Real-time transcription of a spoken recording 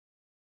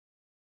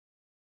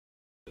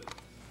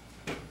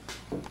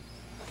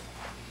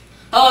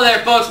Hello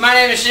there, folks. My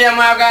name is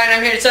Shamwow Guy, and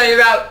I'm here to tell you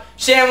about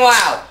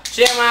Shamwow.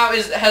 Shamwow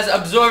has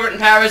absorbent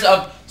powers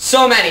of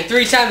so many.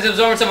 3 times the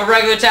absorbance of a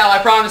regular towel. I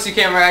promise you,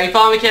 camera guy. You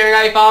follow me, camera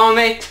guy? You following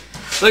me?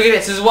 Look at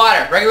this. This is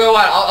water. Regular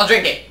water. I'll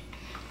drink it.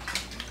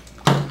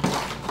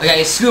 Okay,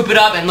 you scoop it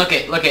up and look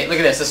at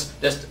this.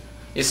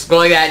 Just go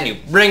like that, and you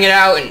bring it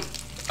out, and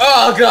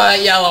oh god,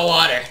 that yellow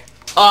water.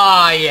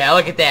 Oh yeah,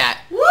 look at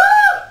that. Woo!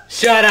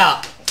 Shut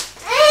up.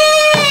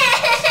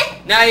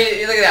 Now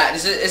you look at that.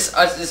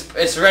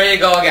 It's ready to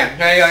go again.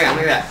 Ready to go again.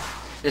 Look at that.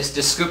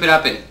 Just scoop it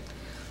up and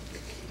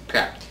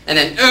crap. And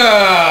then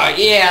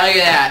yeah, look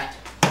at that.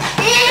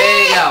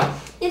 There you go.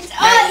 It's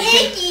all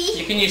icky.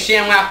 You can use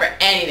Shamwow for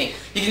anything.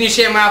 You can use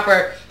Shamwow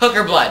for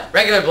hooker blood,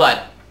 regular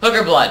blood,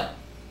 hooker blood,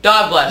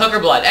 dog blood, hooker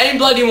blood, any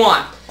blood you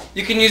want.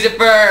 You can use it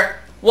for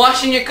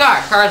washing your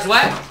car. Car's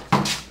wet.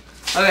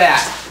 Look at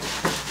that.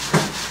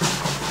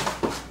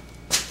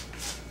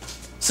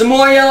 Some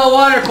more yellow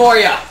water for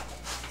you.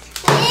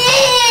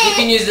 You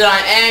can use it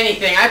on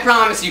anything. I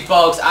promise you,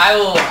 folks.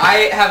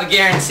 I have a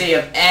guarantee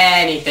of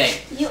anything.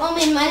 You owe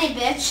me money,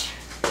 bitch.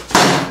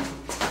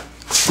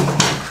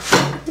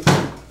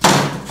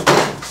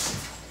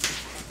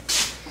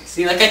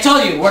 See, like I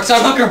told you, it works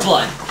on hooker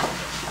blood.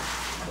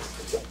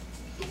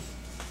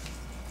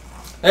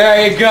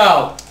 There you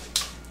go.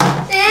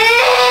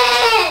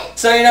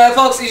 So you know,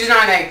 folks, this is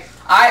not anything.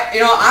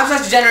 I'm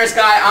such a generous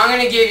guy. I'm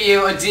gonna give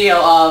you a deal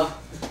of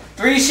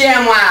 3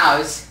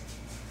 Shamwows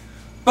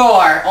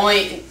for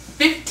only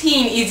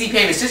 15 easy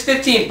payments. Just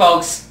 15,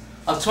 folks,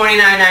 of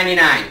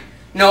 $29.99.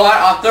 You know what?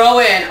 I'll throw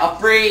in a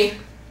free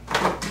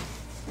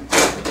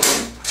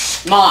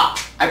mop.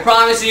 I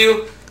promise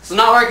you, this will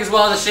not work as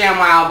well as a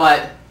Shamwow,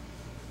 but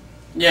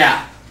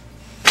yeah.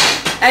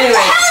 Anyway.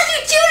 What the hell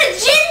did you do to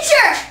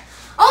Ginger?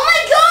 Oh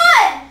my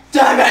god!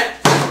 Damn it!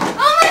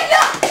 Oh my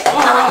god!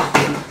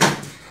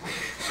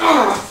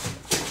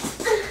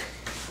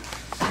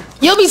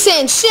 You'll be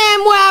saying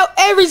Shamwow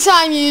every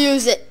time you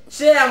use it.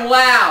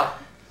 Shamwow!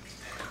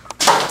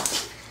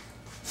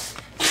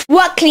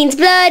 What cleans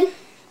blood?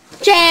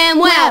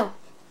 Shamwow.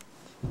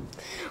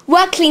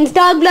 What cleans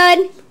dog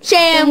blood?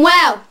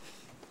 Shamwow.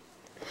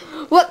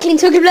 What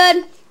cleans hooker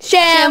blood?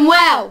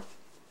 Shamwow.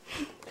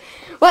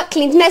 What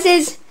cleans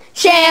messes?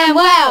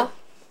 Shamwow.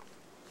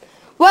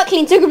 What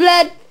cleans hooker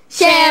blood?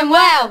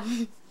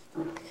 Shamwow.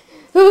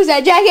 Who's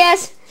that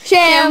jackass?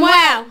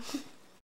 Shamwow.